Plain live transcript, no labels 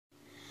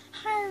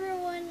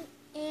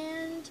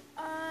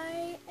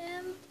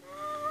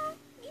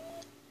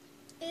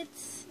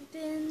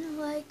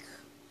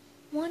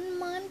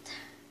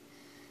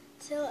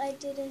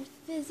didn't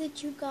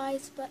visit you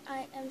guys, but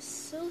I am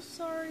so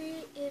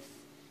sorry if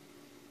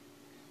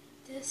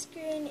the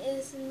screen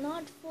is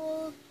not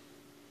full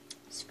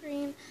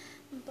screen,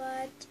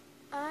 but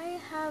I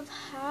have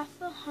half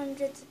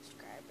 100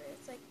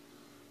 subscribers. Like,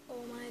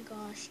 oh my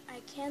gosh,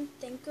 I can't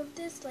think of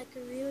this like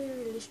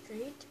really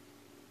straight,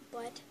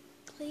 but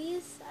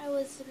please, I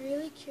was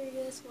really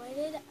curious, why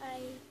did I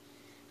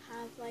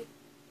have like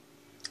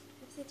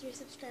 53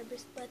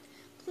 subscribers? But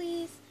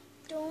please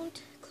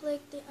don't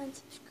click the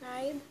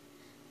unsubscribe.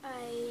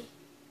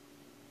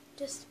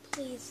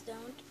 Please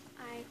don't.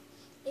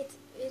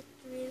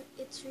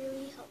 It's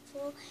really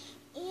helpful.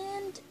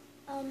 And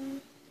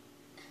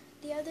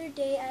the other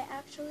day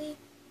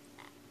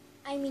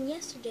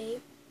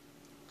yesterday,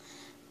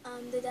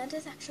 the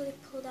dentist actually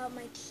pulled out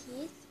my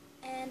teeth,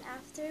 and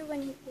after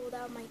when he pulled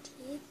out my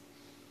teeth,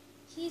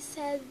 he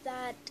said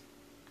that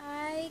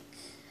I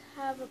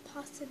have a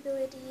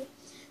possibility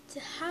to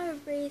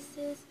have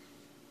braces.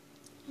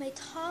 My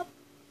top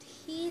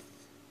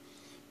teeth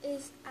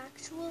is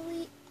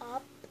actually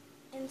up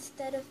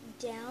instead of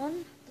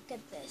down. Look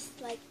at this,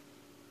 like,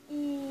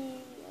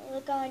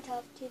 look at my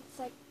top teeth, it's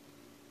like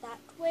that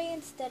way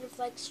instead of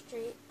like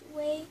straight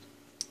way.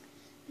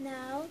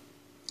 Now,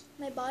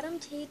 my bottom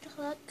teeth,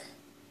 look,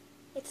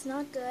 it's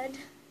not good,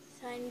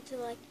 so I need to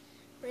like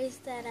brace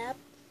that up.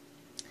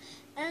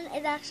 And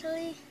it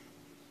actually,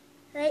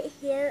 right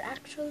here,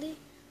 actually,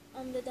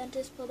 the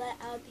dentist pulled that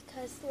out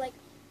because like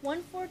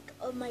 1/4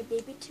 of my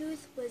baby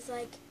tooth was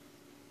like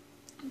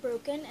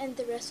broken, and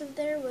the rest of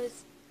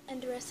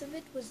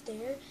it was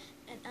there,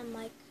 and I'm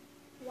like,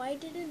 why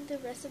didn't the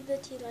rest of the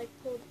teeth like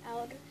pulled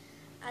out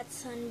at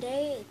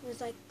Sunday? It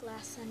was like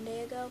last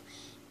Sunday ago.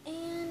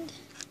 And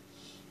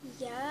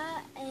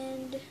yeah,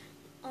 and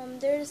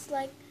there's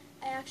like,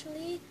 I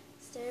actually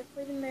stared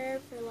for the mirror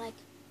for like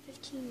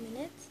 15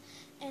 minutes,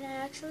 and I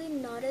actually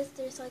noticed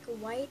there's like a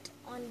white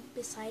on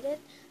beside it,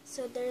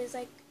 so there's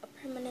like a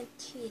permanent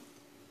teeth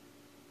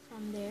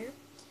from there.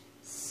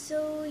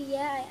 So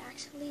yeah, I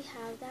actually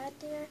have that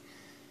there.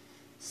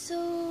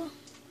 So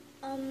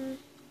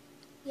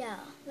yeah,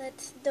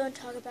 don't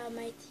talk about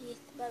my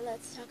teeth, but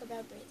let's talk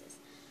about braces.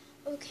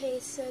 Okay,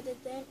 so the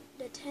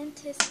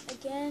dentist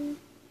again.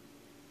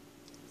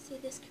 See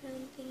this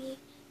curling thingy?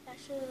 I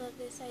actually love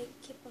this. I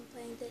keep on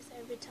playing this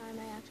every time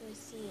I actually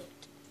see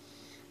it.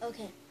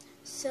 Okay,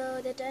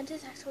 so the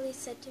dentist actually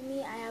said to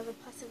me I have a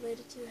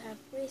possibility to have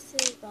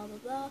braces, blah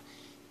blah blah.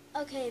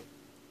 Okay,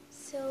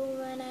 so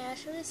when I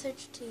actually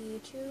searched to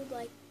YouTube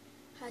like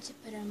how to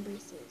put on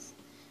braces,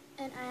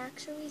 and I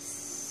actually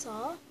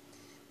saw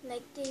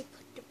like they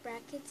put the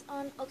brackets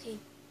on. Okay,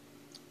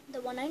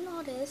 the one I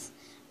noticed,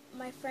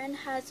 my friend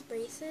has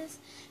braces,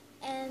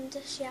 and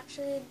she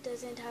actually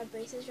doesn't have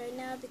braces right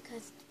now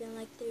because it's been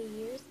like 3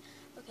 years.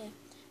 Okay,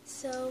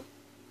 so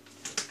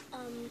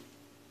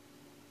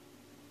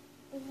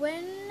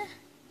when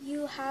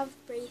you have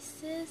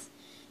braces,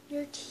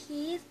 your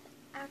teeth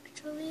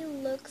actually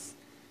looks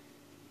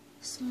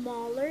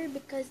smaller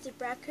because the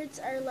brackets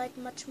are like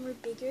much more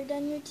bigger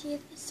than your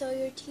teeth, so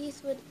your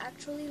teeth would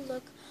actually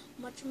look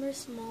much more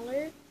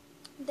smaller.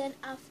 Then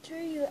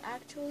after you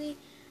actually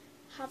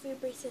have your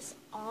braces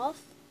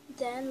off,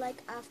 then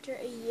like after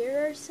a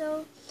year or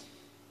so,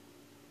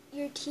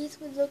 your teeth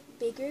would look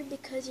bigger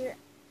because you're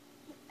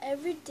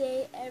every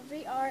day,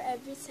 every hour,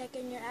 every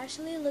second, you're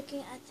actually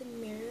looking at the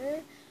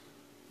mirror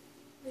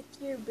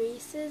with your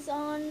braces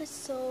on,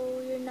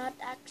 so you're not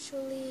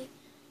actually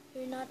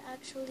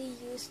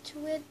used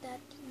to it that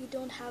you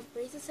don't have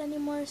braces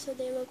anymore, so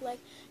they look like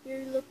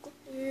you're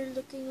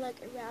looking like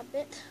a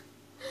rabbit.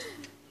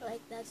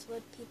 Like that's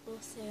what people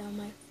say on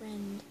my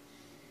friend.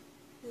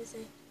 They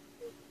say,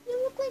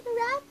 you look like a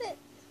rabbit.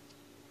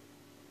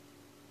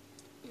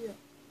 Yeah.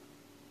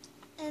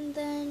 And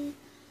then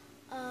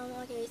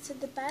okay, so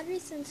the bad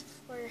reasons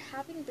for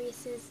having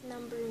braces,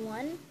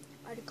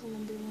 article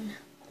number one,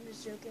 I'm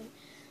just joking.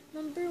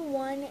 Number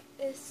one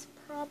is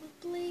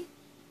probably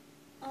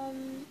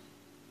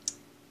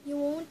you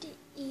won't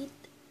eat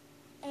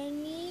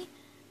any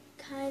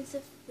kinds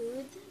of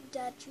food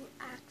that you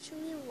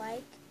actually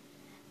like,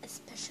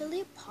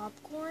 especially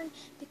popcorn,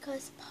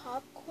 because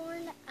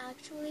popcorn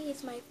actually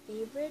is my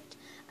favorite.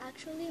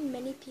 Actually,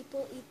 many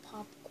people eat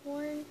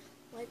popcorn,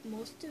 like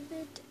most of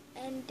it,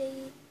 and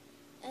they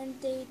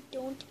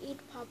don't eat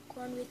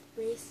popcorn with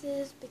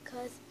braces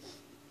because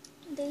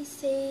they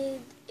say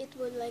it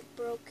would like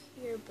broke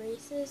your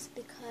braces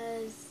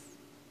because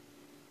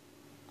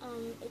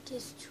it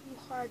is too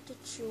hard to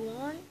chew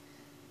on.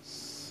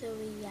 So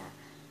yeah.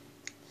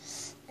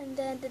 And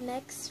then the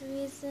next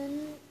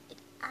reason, it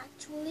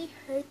actually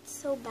hurts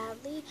so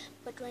badly,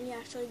 but when you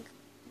actually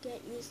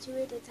get used to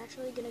it, it's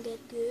actually gonna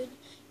get good.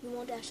 You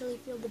won't actually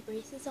feel the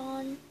braces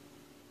on.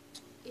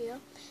 Yeah.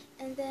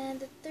 And then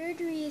the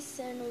third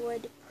reason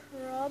would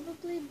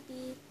probably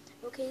be,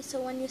 okay,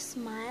 so when you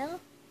smile,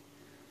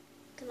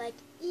 like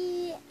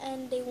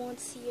and they won't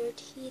see your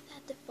teeth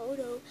at the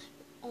photo,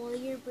 only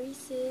your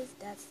braces.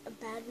 That's a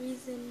bad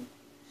reason.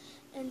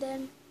 And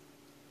then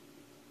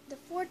the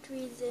fourth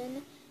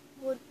reason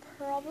would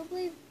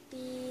probably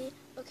be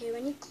okay,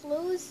 when you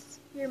close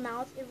your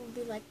mouth, it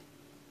will be like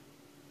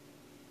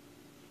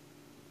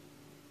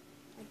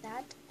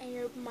that, and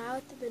your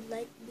mouth would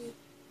like be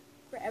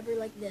forever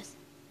like this.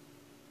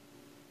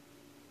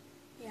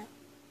 Yeah.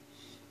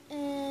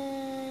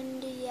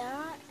 And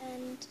yeah,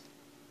 and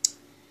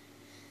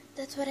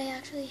that's what I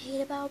actually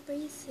hate about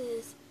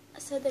braces.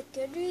 So the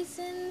good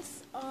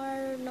reasons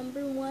are,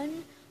 number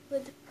one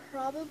would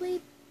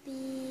probably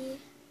be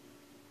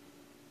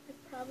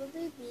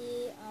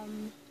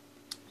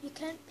you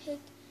can pick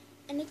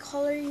any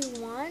color you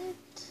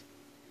want.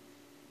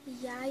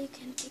 Yeah, you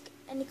can pick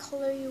any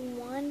color you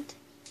want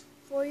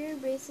for your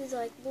braces,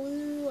 like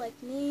blue, like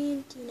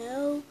mint, you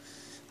know,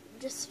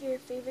 just your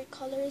favorite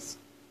colors.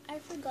 I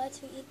forgot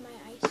to eat my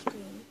ice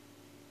cream.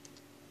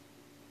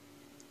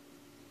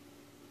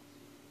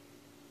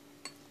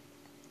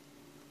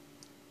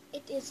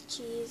 It is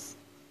cheese.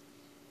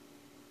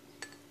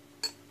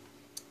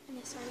 And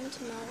it's starting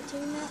to melt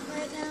in that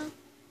right now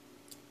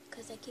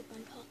because I keep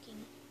on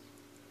talking.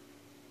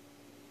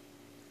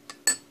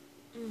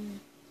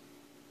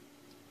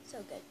 So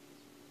good.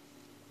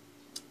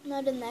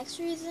 Now the next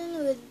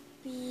reason would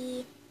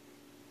be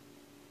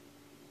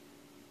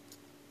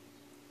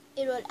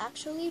it would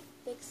actually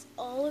fix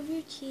all of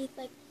your teeth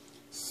like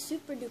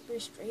super duper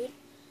straight,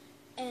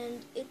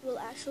 and it will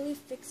actually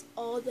fix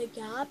all the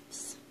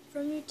gaps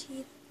from your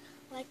teeth.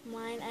 Like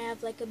mine, I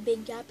have like a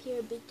big gap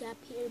here, big gap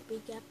here,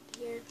 big gap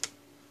here.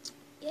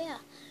 Yeah,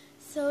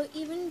 so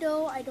even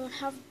though I don't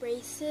have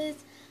braces,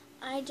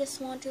 I just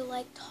want to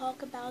like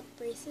talk about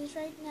braces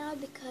right now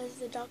because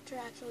the doctor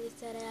actually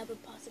said I have a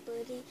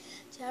possibility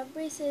to have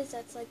braces.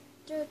 That's like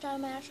the third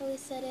time I actually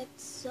said it,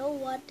 so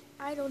what,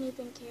 I don't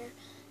even care.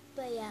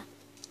 But yeah,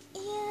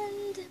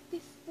 and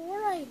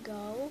before I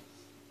go,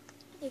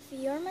 if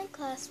you're my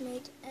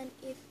classmate and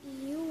if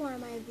you are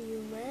my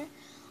viewer,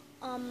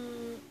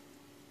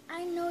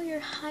 I know you're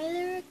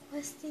highly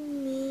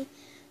requesting me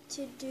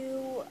to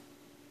do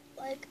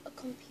like a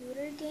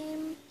computer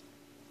game.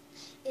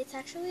 It's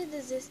actually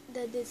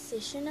the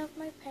decision of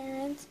my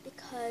parents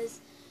because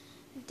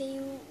they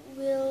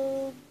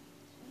will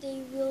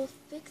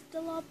fix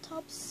the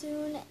laptop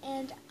soon,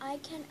 and I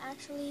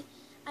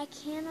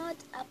cannot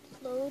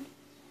upload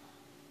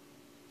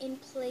in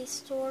Play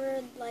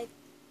Store like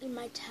in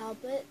my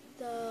tablet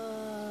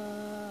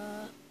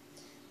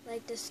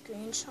the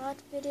screenshot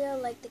video,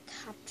 like the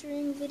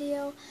capturing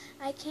video.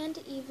 I can't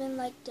even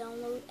like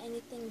download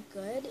anything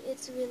good.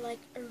 It's really like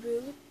a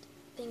root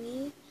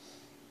thingy,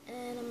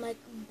 and I'm like,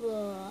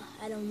 blah,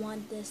 I don't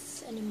want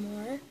this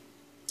anymore.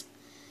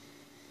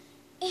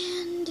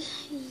 And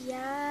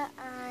yeah,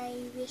 I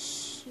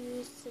wish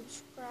you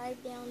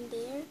subscribe down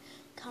there,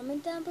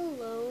 comment down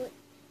below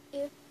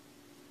if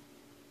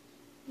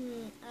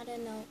I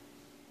don't know,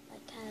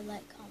 like kind of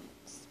like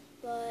comments,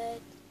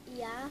 but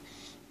yeah,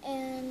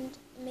 and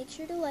make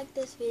sure to like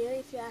this video.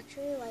 If you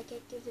actually like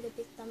it, give it a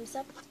big thumbs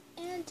up.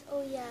 And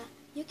oh yeah,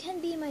 you can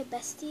be my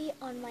bestie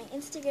on my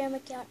Instagram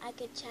account. I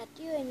can chat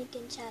you and you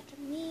can chat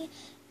me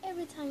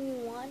every time you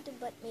want,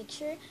 but make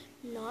sure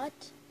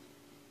not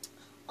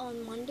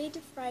on Monday to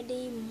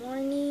Friday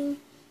morning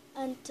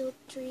until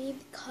 3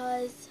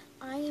 because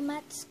I am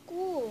at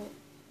school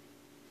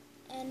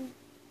and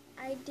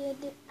I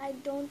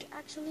don't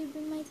actually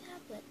bring my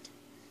tablet.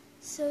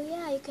 So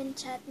yeah, you can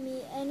chat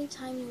me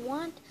anytime you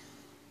want,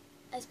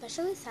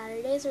 especially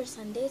Saturdays or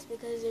Sundays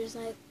because there's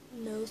like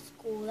no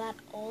school at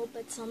all,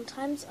 but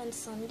sometimes on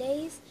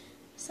Sundays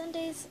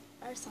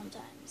are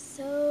sometimes.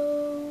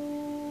 So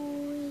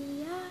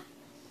yeah,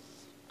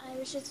 I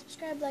wish you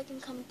subscribe, like,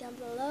 and comment down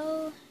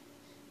below,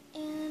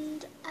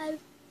 and I'm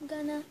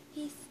gonna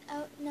peace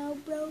out now,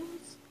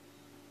 bros.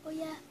 Oh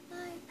yeah,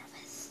 bye.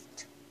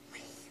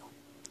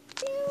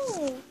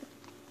 Ew.